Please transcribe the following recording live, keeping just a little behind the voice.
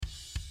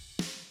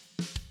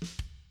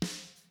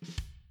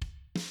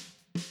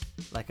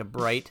like a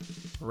bright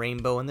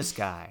rainbow in the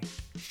sky.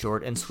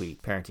 Short and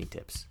sweet parenting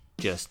tips,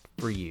 just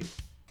for you.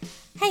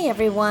 Hey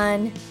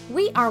everyone!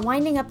 We are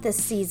winding up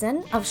this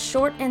season of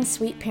short and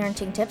sweet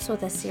parenting tips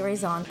with a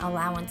series on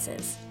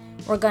allowances.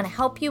 We're going to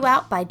help you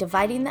out by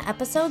dividing the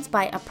episodes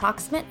by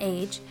approximate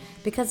age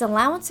because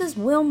allowances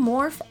will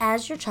morph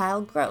as your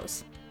child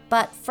grows.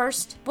 But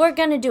first, we're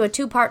going to do a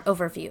two-part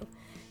overview.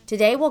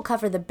 Today we'll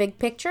cover the big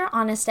picture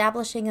on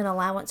establishing an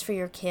allowance for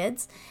your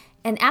kids,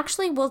 and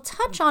actually we'll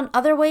touch on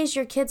other ways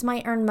your kids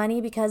might earn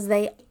money because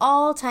they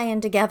all tie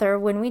in together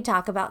when we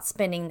talk about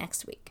spending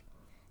next week.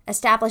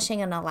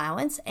 Establishing an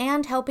allowance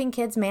and helping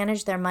kids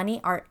manage their money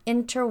are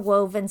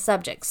interwoven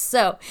subjects,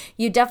 so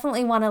you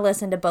definitely want to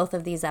listen to both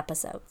of these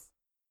episodes.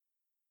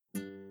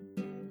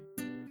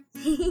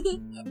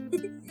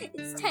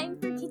 It's time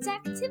for kids'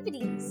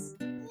 activities.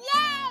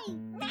 Yay!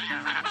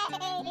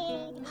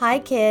 Hi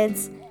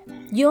kids!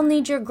 You'll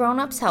need your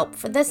grown-ups' help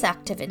for this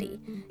activity.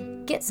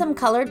 Get some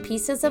colored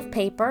pieces of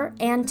paper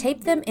and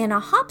tape them in a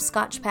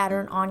hopscotch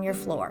pattern on your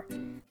floor.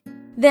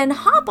 Then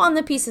hop on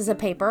the pieces of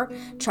paper.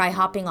 Try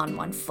hopping on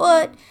one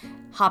foot,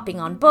 hopping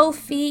on both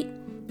feet.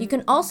 You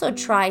can also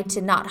try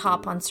to not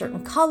hop on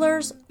certain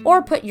colors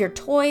or put your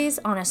toys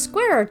on a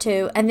square or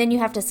two, and then you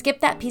have to skip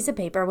that piece of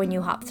paper when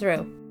you hop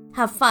through.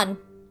 Have fun.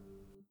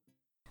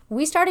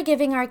 We started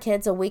giving our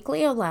kids a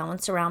weekly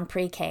allowance around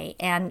pre-K,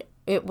 and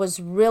it was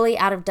really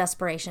out of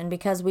desperation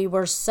because we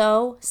were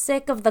so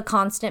sick of the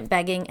constant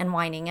begging and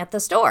whining at the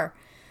store.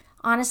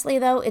 Honestly,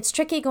 though, it's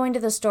tricky going to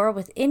the store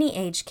with any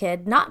age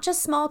kid, not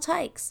just small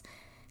tykes.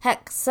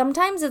 Heck,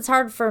 sometimes it's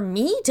hard for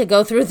me to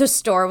go through the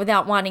store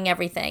without wanting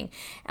everything,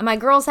 and my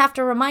girls have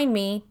to remind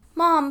me,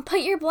 Mom,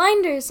 put your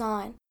blinders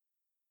on.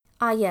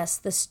 Ah yes,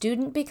 the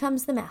student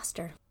becomes the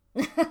master.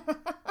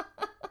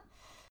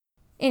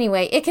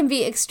 Anyway, it can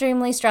be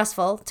extremely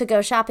stressful to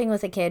go shopping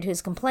with a kid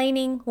who's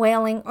complaining,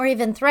 wailing, or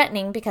even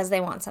threatening because they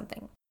want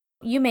something.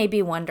 You may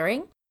be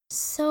wondering,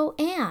 so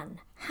Anne,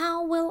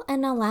 how will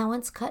an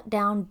allowance cut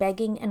down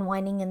begging and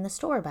whining in the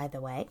store, by the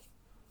way?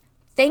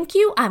 Thank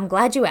you, I'm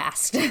glad you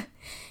asked.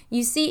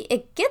 You see,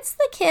 it gets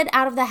the kid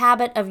out of the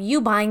habit of you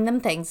buying them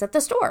things at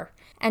the store.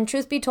 And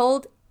truth be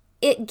told,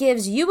 it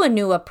gives you a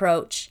new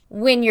approach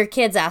when your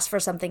kids ask for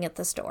something at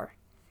the store.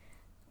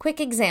 Quick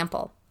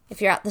example.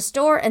 If you're at the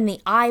store and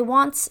the I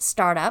wants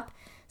start up,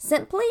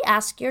 simply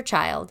ask your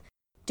child,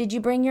 did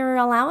you bring your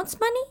allowance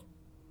money?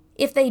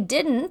 If they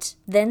didn't,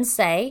 then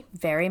say,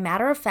 very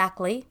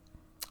matter-of-factly,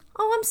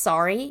 oh, I'm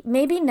sorry,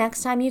 maybe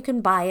next time you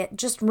can buy it,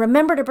 just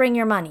remember to bring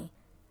your money.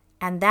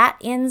 And that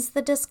ends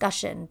the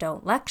discussion.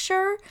 Don't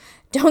lecture,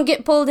 don't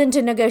get pulled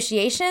into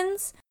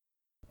negotiations,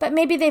 but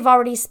maybe they've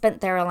already spent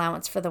their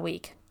allowance for the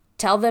week.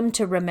 Tell them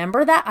to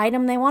remember that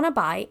item they want to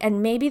buy,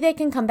 and maybe they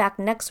can come back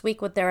next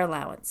week with their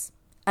allowance.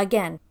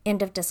 Again,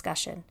 end of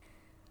discussion.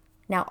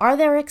 Now, are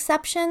there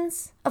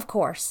exceptions? Of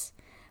course.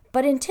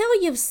 But until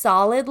you've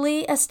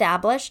solidly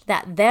established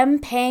that them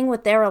paying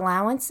with their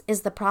allowance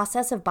is the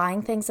process of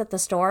buying things at the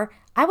store,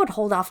 I would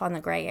hold off on the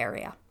gray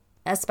area,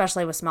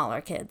 especially with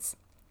smaller kids.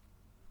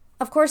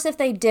 Of course, if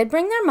they did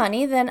bring their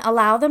money, then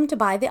allow them to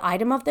buy the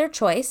item of their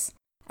choice,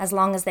 as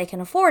long as they can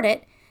afford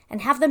it,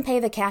 and have them pay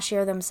the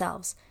cashier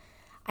themselves.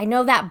 I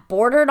know that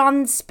bordered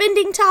on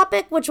spending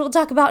topic, which we'll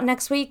talk about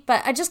next week,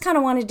 but I just kind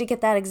of wanted to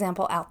get that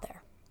example out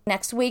there.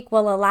 Next week,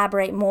 we'll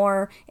elaborate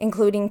more,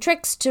 including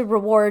tricks to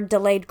reward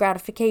delayed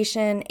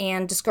gratification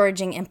and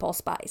discouraging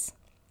impulse buys.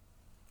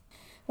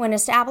 When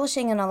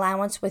establishing an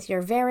allowance with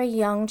your very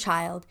young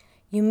child,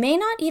 you may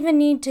not even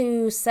need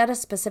to set a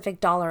specific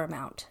dollar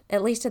amount,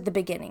 at least at the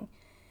beginning.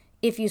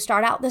 If you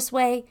start out this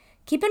way,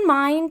 keep in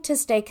mind to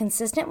stay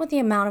consistent with the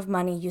amount of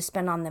money you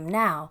spend on them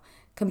now,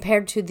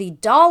 compared to the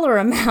dollar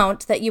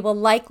amount that you will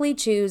likely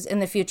choose in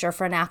the future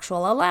for an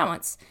actual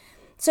allowance.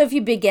 So if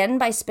you begin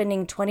by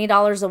spending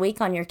 $20 a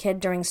week on your kid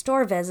during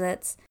store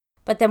visits,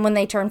 but then when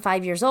they turn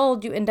 5 years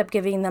old, you end up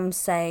giving them,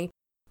 say,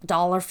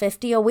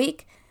 $1.50 a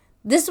week,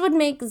 this would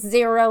make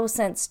 0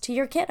 sense to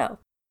your kiddo.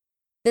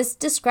 This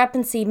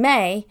discrepancy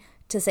may,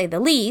 to say the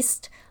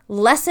least,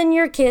 lessen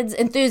your kid's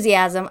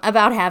enthusiasm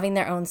about having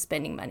their own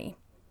spending money.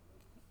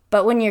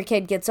 But when your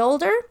kid gets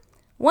older,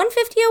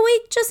 $1.50 a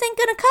week just ain't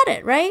gonna cut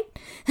it, right?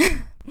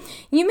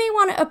 You may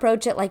want to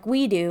approach it like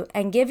we do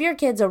and give your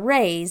kids a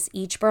raise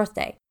each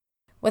birthday.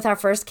 With our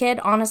first kid,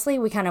 honestly,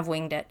 we kind of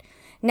winged it.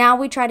 Now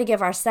we try to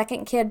give our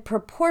second kid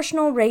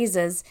proportional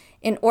raises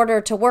in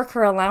order to work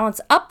her allowance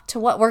up to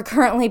what we're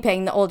currently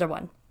paying the older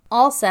one.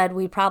 All said,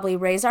 we probably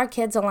raise our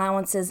kids'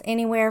 allowances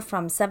anywhere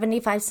from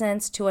 75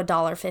 cents to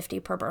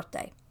 $1.50 per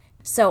birthday.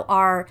 So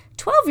our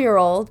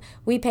 12-year-old,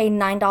 we pay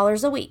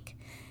 $9 a week.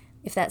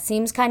 If that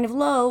seems kind of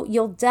low,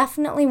 you'll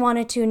definitely want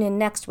to tune in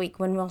next week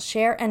when we'll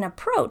share an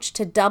approach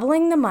to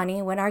doubling the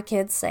money when our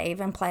kids save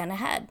and plan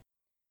ahead.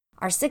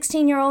 Our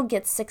 16-year-old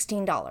gets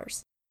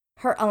 $16.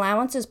 Her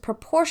allowance is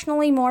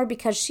proportionally more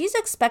because she's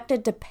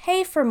expected to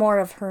pay for more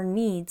of her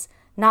needs,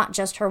 not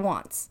just her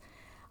wants.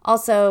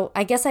 Also,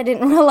 I guess I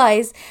didn't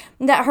realize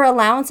that her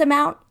allowance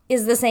amount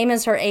is the same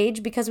as her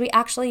age because we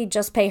actually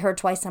just pay her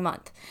twice a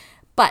month.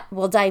 But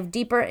we'll dive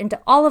deeper into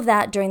all of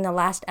that during the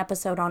last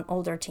episode on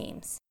older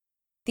teens.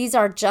 These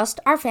are just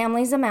our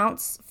family's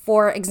amounts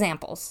for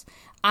examples.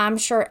 I'm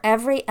sure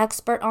every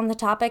expert on the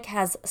topic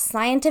has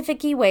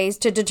scientific-y ways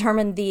to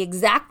determine the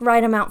exact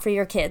right amount for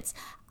your kids.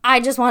 I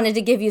just wanted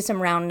to give you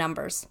some round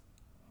numbers.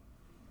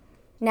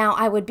 Now,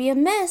 I would be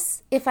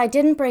amiss if I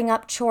didn't bring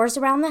up chores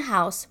around the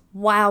house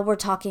while we're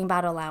talking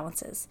about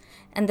allowances,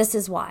 and this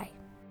is why.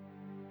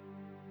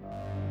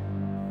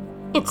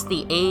 It's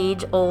the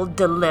age-old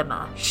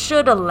dilemma.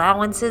 Should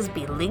allowances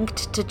be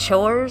linked to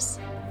chores?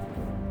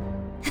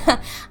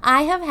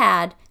 I have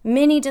had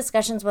many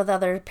discussions with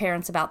other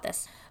parents about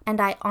this,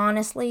 and I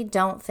honestly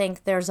don't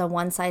think there's a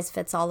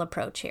one-size-fits-all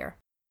approach here.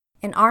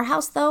 In our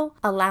house, though,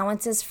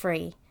 allowance is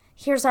free.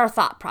 Here's our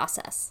thought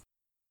process.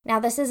 Now,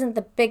 this isn't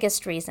the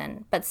biggest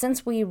reason, but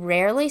since we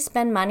rarely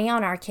spend money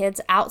on our kids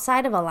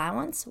outside of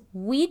allowance,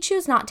 we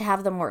choose not to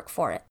have them work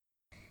for it.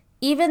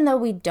 Even though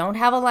we don't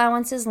have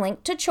allowances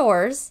linked to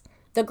chores,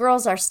 the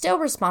girls are still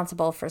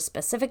responsible for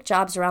specific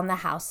jobs around the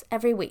house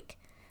every week.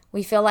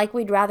 We feel like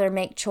we'd rather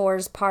make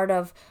chores part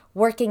of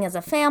working as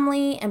a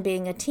family and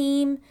being a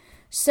team,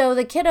 so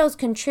the kiddos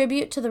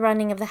contribute to the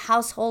running of the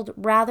household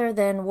rather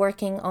than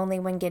working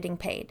only when getting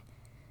paid.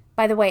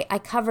 By the way, I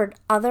covered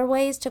other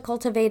ways to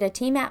cultivate a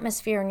team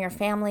atmosphere in your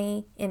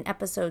family in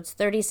episodes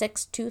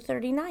 36 to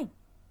 39.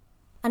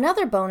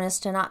 Another bonus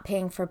to not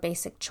paying for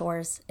basic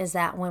chores is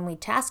that when we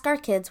task our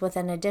kids with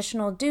an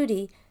additional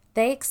duty,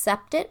 they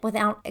accept it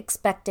without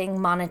expecting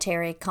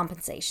monetary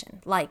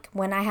compensation. Like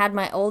when I had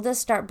my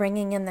oldest start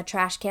bringing in the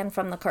trash can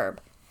from the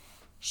curb.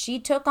 She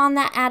took on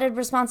that added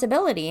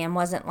responsibility and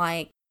wasn't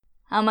like,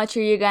 "How much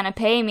are you gonna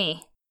pay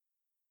me?"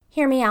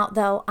 Hear me out,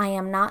 though. I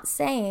am not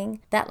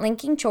saying that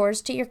linking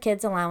chores to your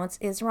kids' allowance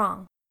is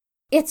wrong.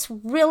 It's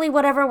really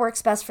whatever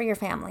works best for your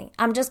family.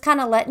 I'm just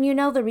kind of letting you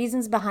know the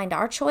reasons behind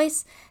our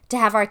choice to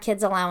have our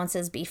kids'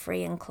 allowances be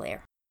free and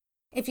clear.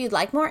 If you'd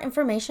like more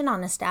information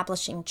on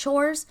establishing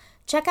chores,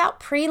 check out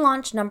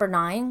pre-launch number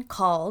 9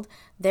 called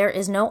There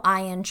Is No I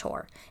in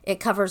Chore. It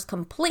covers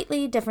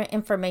completely different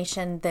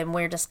information than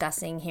we're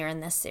discussing here in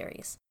this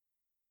series.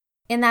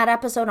 In that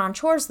episode on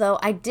chores, though,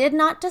 I did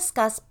not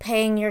discuss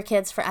paying your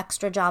kids for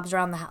extra jobs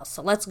around the house.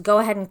 So let's go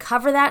ahead and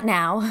cover that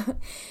now,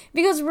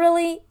 because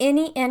really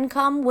any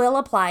income will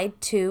apply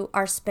to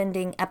our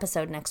spending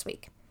episode next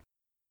week.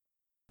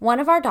 One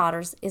of our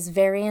daughters is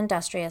very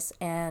industrious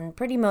and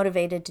pretty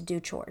motivated to do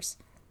chores.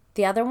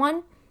 The other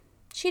one,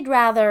 she'd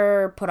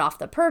rather put off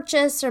the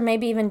purchase or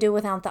maybe even do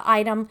without the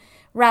item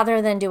rather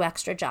than do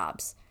extra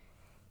jobs.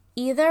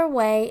 Either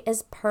way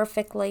is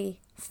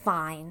perfectly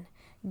fine.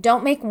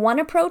 Don't make one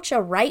approach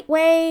a right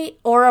way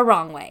or a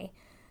wrong way.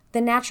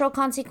 The natural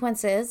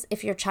consequence is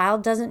if your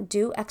child doesn't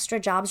do extra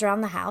jobs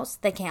around the house,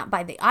 they can't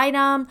buy the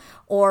item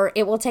or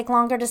it will take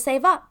longer to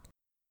save up.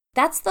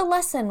 That's the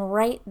lesson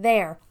right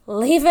there.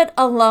 Leave it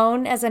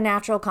alone as a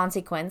natural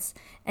consequence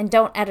and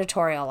don't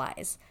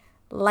editorialize.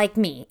 Like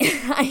me.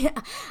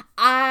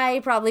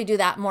 I probably do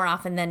that more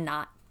often than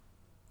not.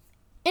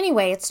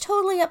 Anyway, it's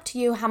totally up to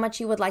you how much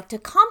you would like to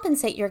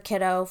compensate your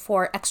kiddo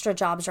for extra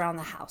jobs around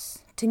the house.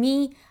 To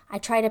me, I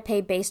try to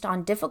pay based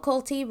on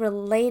difficulty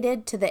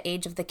related to the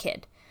age of the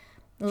kid.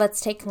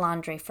 Let's take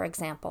laundry, for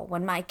example.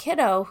 When my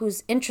kiddo,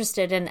 who's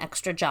interested in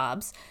extra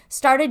jobs,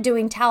 started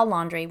doing towel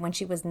laundry when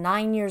she was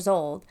 9 years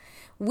old,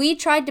 we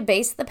tried to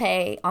base the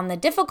pay on the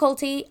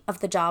difficulty of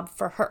the job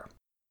for her.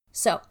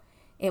 So,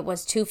 it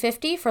was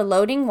 $2.50 for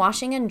loading,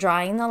 washing, and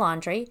drying the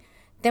laundry.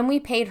 Then we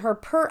paid her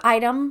per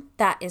item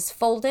that is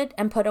folded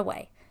and put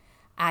away.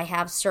 I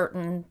have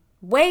certain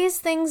ways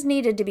things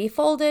needed to be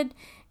folded,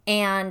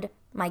 and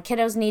my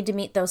kiddos need to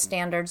meet those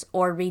standards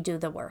or redo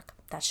the work.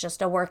 That's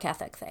just a work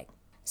ethic thing.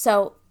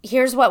 So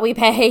here's what we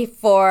pay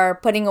for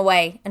putting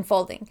away and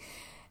folding.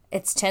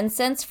 It's 10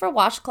 cents for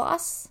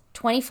washcloths,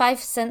 25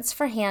 cents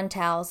for hand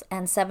towels,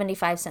 and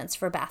 75 cents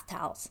for bath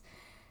towels.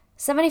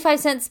 75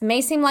 cents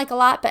may seem like a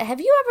lot, but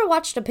have you ever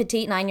watched a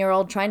petite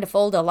 9-year-old trying to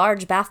fold a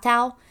large bath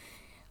towel?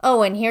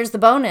 Oh, and here's the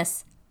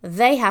bonus.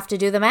 They have to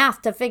do the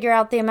math to figure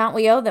out the amount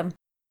we owe them.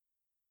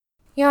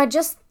 I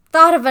just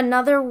thought of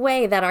another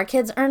way that our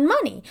kids earn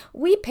money.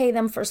 We pay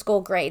them for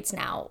school grades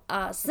now,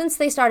 since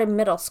they started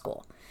middle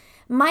school.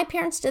 My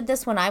parents did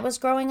this when I was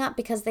growing up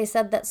because they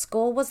said that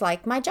school was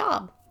like my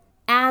job.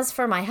 As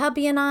for my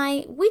hubby and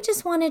I, we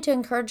just wanted to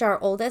encourage our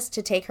oldest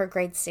to take her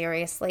grades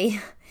seriously.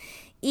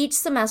 Each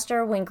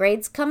semester, when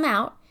grades come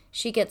out,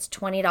 she gets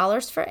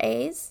 $20 for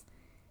A's,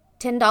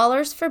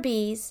 $10 for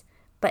B's,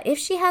 but if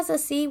she has a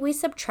C, we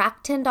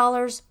subtract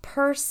 $10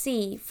 per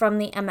C from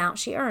the amount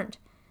she earned.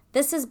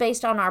 This is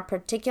based on our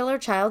particular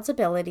child's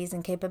abilities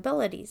and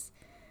capabilities.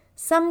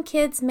 Some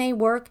kids may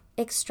work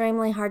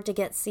extremely hard to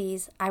get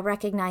C's. I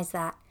recognize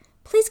that.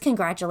 Please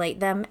congratulate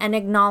them and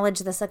acknowledge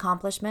this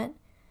accomplishment.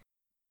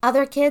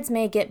 Other kids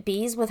may get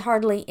B's with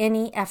hardly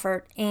any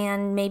effort,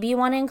 and maybe you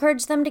want to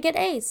encourage them to get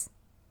A's.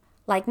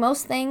 Like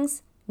most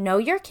things, know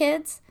your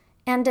kids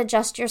and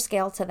adjust your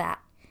scale to that.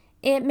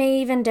 It may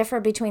even differ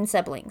between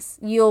siblings.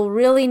 You'll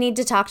really need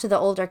to talk to the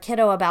older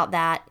kiddo about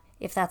that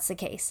if that's the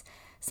case.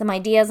 Some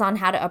ideas on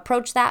how to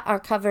approach that are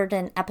covered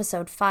in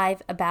episode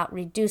 5 about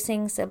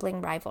reducing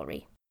sibling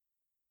rivalry.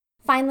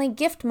 Finally,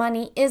 gift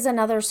money is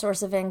another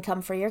source of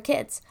income for your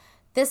kids.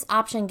 This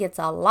option gets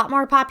a lot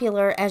more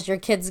popular as your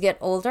kids get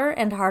older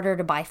and harder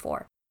to buy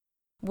for.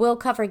 We'll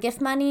cover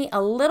gift money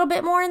a little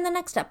bit more in the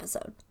next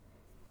episode.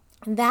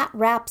 That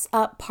wraps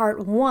up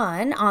part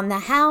 1 on the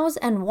hows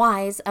and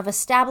whys of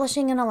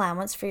establishing an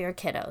allowance for your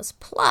kiddos,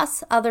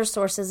 plus other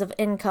sources of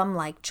income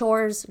like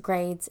chores,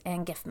 grades,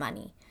 and gift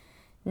money.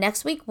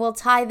 Next week, we'll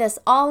tie this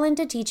all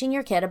into teaching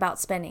your kid about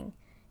spending.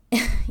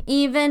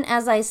 Even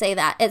as I say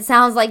that, it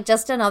sounds like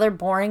just another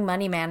boring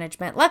money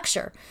management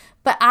lecture,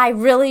 but I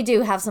really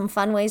do have some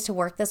fun ways to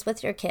work this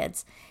with your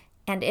kids,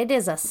 and it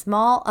is a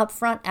small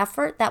upfront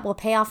effort that will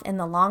pay off in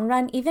the long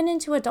run, even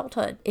into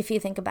adulthood, if you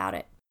think about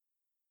it.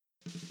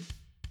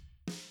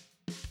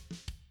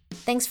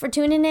 Thanks for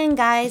tuning in,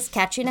 guys.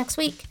 Catch you next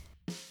week.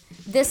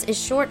 This is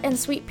Short and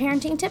Sweet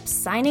Parenting Tips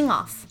signing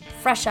off.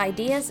 Fresh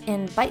ideas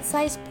in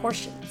bite-sized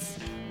portions.